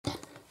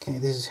Okay,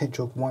 this is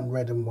Hedgehog, one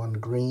red and one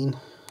green,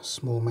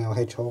 small male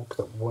hedgehog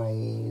that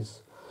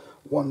weighs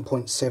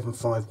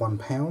 1.751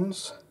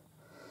 pounds.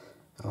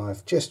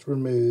 I've just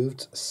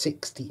removed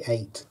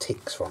 68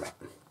 ticks from it.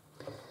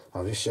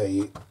 I'll just show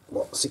you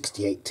what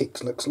 68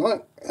 ticks looks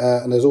like.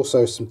 And there's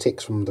also some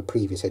ticks from the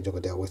previous hedgehog I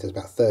dealt with. There's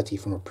about 30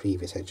 from a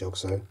previous hedgehog,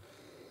 so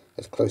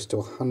there's close to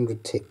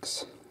 100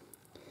 ticks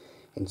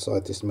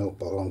inside this milk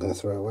bottle I'm going to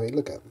throw away.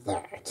 Look at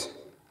that.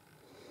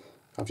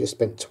 I've just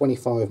spent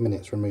 25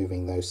 minutes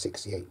removing those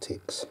 68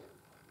 ticks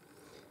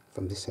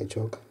from this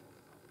hedgehog.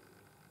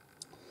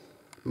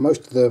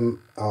 Most of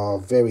them are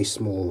very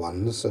small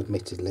ones,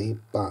 admittedly,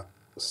 but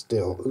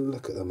still,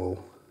 look at them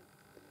all.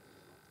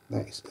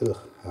 That is, ugh,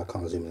 I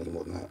can't zoom in any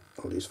more than that,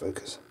 I'll lose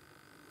focus.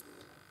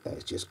 That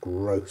is just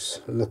gross.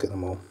 Look at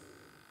them all.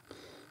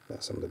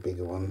 That's some of the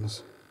bigger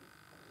ones.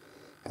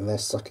 And they're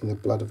sucking the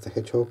blood of the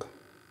hedgehog.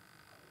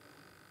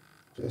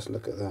 Just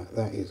look at that,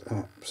 that is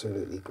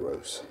absolutely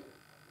gross.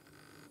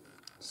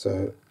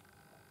 So,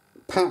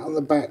 pat on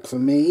the back for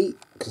me,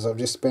 because I've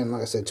just spent,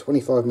 like I said,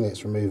 25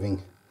 minutes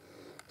removing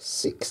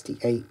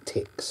 68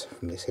 ticks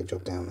from this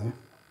hedgehog down there.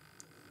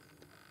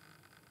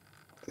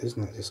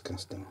 Isn't that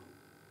disgusting?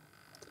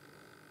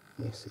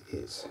 Yes, it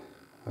is.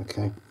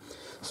 Okay,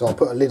 so I'll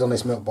put a lid on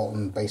this milk bottle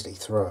and basically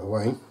throw it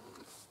away.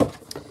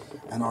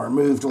 And I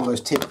removed all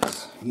those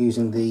ticks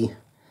using the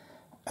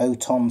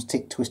Otom's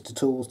tick twister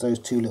tools, those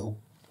two little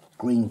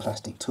green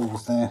plastic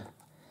tools there.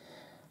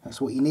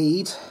 That's what you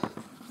need.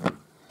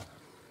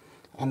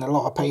 And a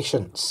lot of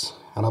patience.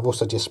 And I've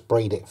also just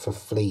sprayed it for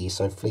fleas,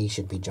 so fleas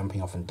should be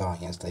jumping off and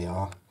dying as they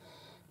are.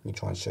 Let me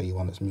try and show you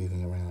one that's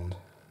moving around.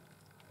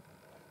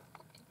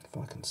 If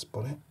I can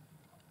spot it.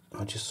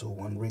 I just saw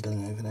one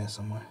wriggling over there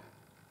somewhere.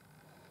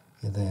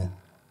 You're there.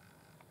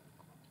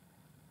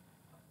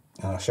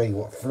 And I'll show you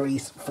what flea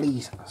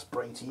spray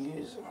to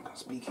use if I can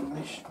speak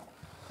English.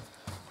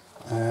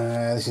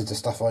 This is the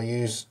stuff I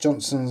use.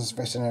 Johnson's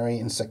Veterinary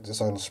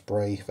Insecticidal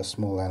Spray for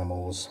small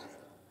animals.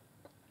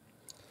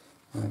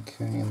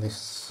 Okay, and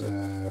this,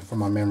 from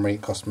my memory,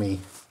 it cost me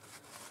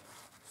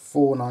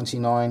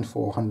 $4.99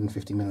 for a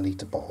 150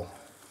 milliliter bottle.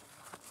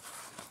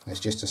 It's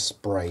just a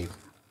spray,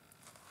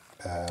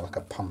 like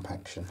a pump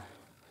action,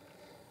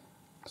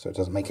 so it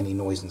doesn't make any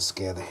noise and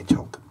scare the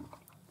hedgehog.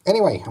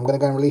 Anyway, I'm going to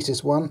go and release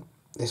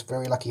this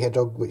very lucky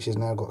hedgehog, which has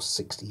now got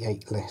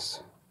 68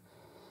 less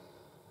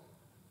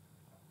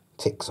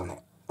ticks on it.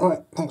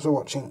 Alright, thanks for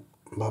watching.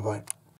 Bye bye.